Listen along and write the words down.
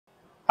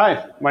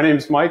Hi, my name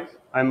is Mike.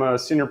 I'm a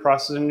senior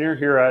process engineer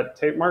here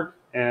at Tapemark,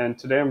 and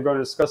today I'm going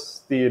to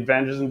discuss the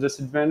advantages and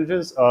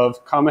disadvantages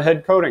of comma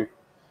head coding.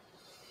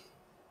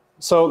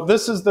 So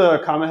this is the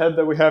comma head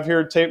that we have here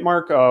at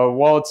Tapemark.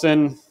 While it's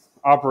in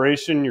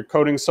operation, your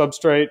coding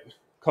substrate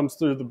comes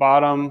through the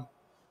bottom.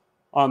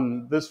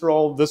 On this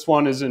roll, this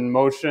one is in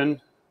motion,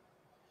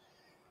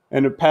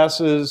 and it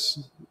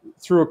passes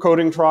through a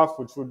coding trough,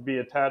 which would be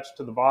attached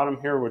to the bottom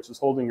here, which is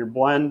holding your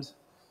blend.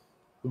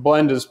 The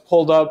blend is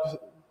pulled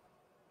up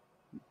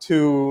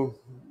to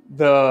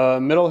the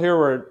middle here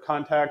where it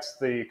contacts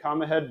the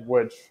comma head,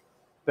 which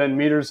then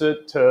meters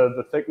it to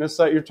the thickness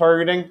that you're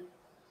targeting.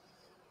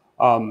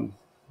 The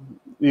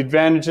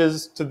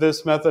advantages to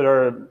this method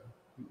are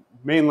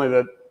mainly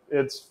that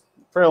it's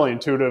fairly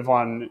intuitive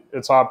on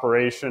its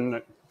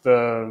operation.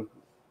 The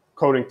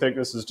coding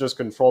thickness is just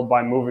controlled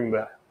by moving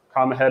the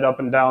comma head up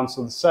and down,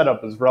 so the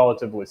setup is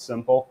relatively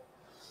simple.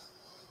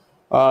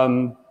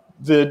 The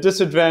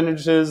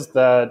disadvantage is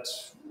that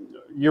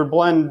your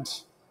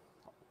blend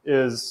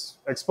is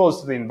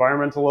exposed to the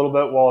environment a little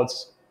bit while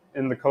it's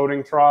in the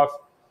coding trough.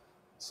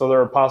 So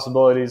there are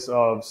possibilities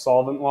of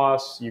solvent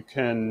loss. You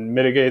can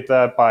mitigate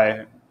that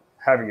by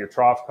having your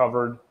trough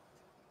covered,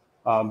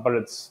 but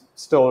it's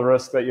still a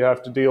risk that you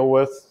have to deal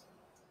with.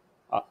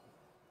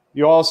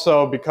 You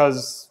also,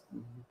 because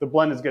the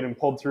blend is getting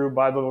pulled through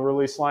by the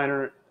release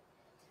liner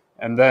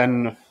and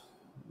then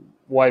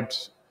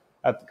wiped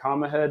at the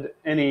comma head,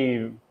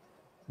 any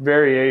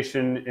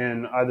variation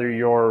in either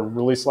your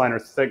release liner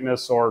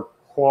thickness or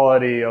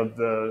quality of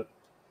the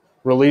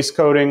release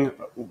coating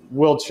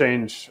will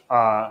change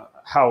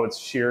how it's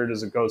sheared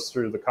as it goes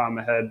through the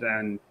comma head,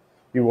 and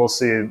you will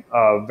see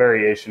a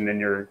variation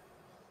in your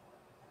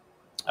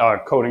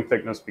coating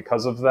thickness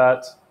because of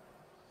that.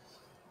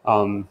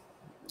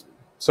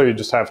 So you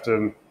just have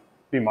to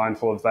be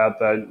mindful of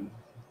that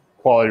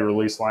quality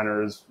release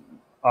liner is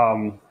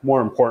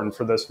more important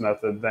for this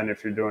method than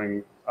if you're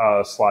doing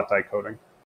slot die coating.